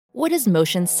What does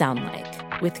motion sound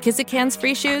like? With Kizikans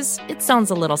free shoes, it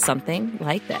sounds a little something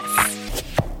like this.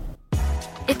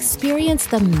 Experience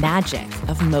the magic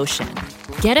of motion.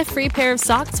 Get a free pair of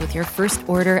socks with your first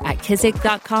order at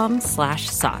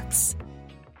kizik.com/socks.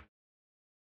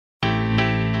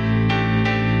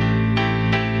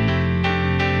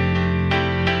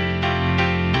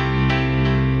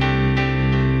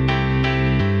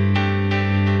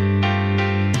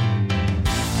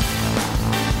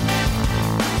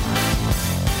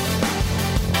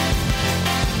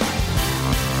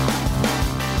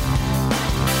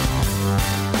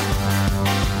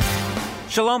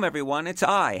 Shalom, everyone. It's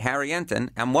I, Harry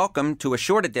Enton, and welcome to a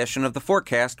short edition of The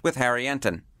Forecast with Harry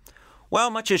Enton.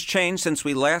 Well, much has changed since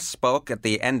we last spoke at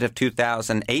the end of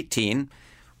 2018.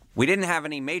 We didn't have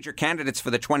any major candidates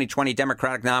for the 2020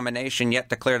 Democratic nomination yet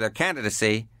declare their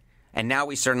candidacy, and now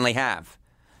we certainly have.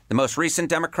 The most recent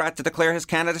Democrat to declare his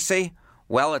candidacy?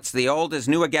 Well, it's the old is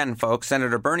new again, folks.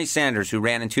 Senator Bernie Sanders, who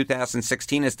ran in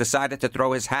 2016, has decided to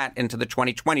throw his hat into the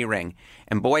 2020 ring.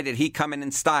 And boy, did he come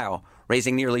in style,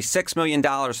 raising nearly $6 million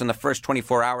in the first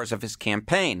 24 hours of his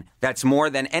campaign. That's more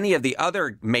than any of the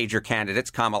other major candidates,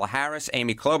 Kamala Harris,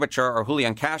 Amy Klobuchar, or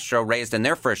Julian Castro, raised in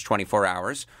their first 24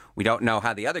 hours. We don't know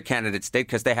how the other candidates did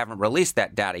because they haven't released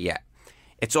that data yet.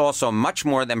 It's also much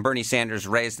more than Bernie Sanders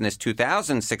raised in his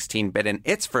 2016 bid in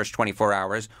its first 24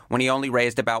 hours, when he only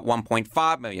raised about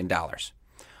 $1.5 million.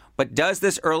 But does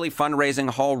this early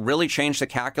fundraising haul really change the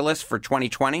calculus for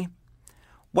 2020?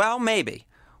 Well, maybe.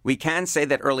 We can say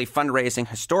that early fundraising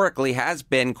historically has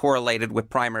been correlated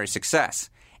with primary success.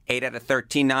 8 out of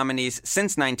 13 nominees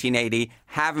since 1980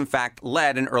 have, in fact,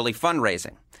 led in early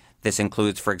fundraising. This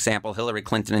includes, for example, Hillary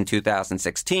Clinton in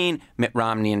 2016, Mitt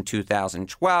Romney in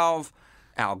 2012,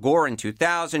 Al Gore in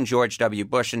 2000, George W.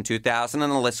 Bush in 2000,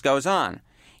 and the list goes on.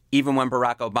 Even when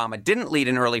Barack Obama didn't lead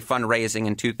in early fundraising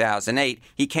in 2008,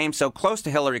 he came so close to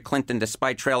Hillary Clinton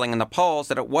despite trailing in the polls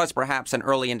that it was perhaps an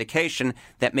early indication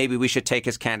that maybe we should take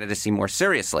his candidacy more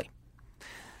seriously.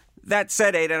 That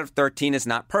said, 8 out of 13 is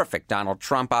not perfect. Donald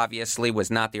Trump obviously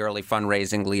was not the early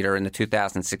fundraising leader in the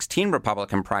 2016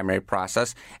 Republican primary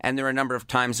process, and there are a number of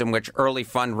times in which early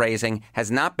fundraising has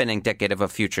not been indicative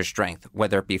of future strength,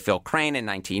 whether it be Phil Crane in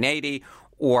 1980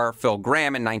 or Phil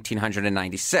Graham in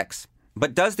 1996.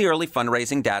 But does the early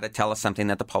fundraising data tell us something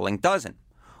that the polling doesn't?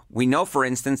 We know, for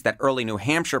instance, that early New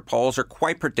Hampshire polls are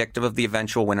quite predictive of the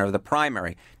eventual winner of the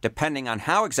primary. Depending on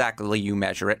how exactly you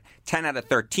measure it, 10 out of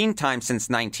 13 times since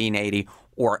 1980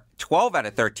 or 12 out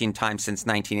of 13 times since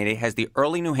 1980 has the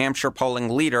early New Hampshire polling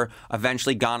leader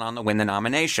eventually gone on to win the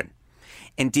nomination.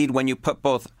 Indeed, when you put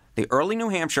both the early New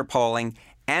Hampshire polling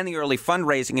and the early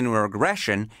fundraising into a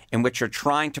regression in which you're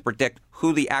trying to predict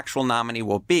who the actual nominee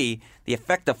will be, the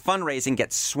effect of fundraising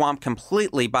gets swamped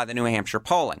completely by the New Hampshire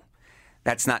polling.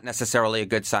 That's not necessarily a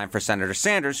good sign for Senator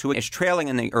Sanders, who is trailing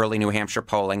in the early New Hampshire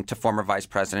polling to former Vice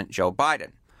President Joe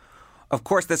Biden. Of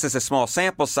course, this is a small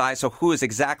sample size, so who is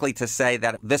exactly to say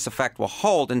that this effect will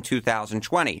hold in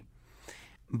 2020?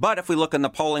 But if we look in the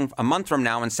polling a month from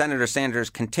now and Senator Sanders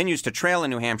continues to trail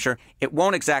in New Hampshire, it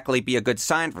won't exactly be a good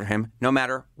sign for him, no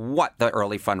matter what the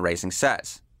early fundraising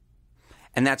says.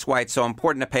 And that's why it's so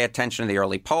important to pay attention to the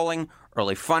early polling,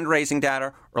 early fundraising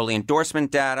data, early endorsement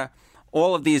data.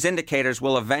 All of these indicators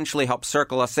will eventually help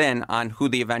circle us in on who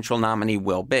the eventual nominee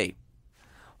will be.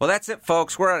 Well, that's it,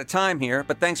 folks. We're out of time here,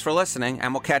 but thanks for listening,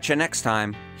 and we'll catch you next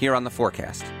time here on The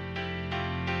Forecast.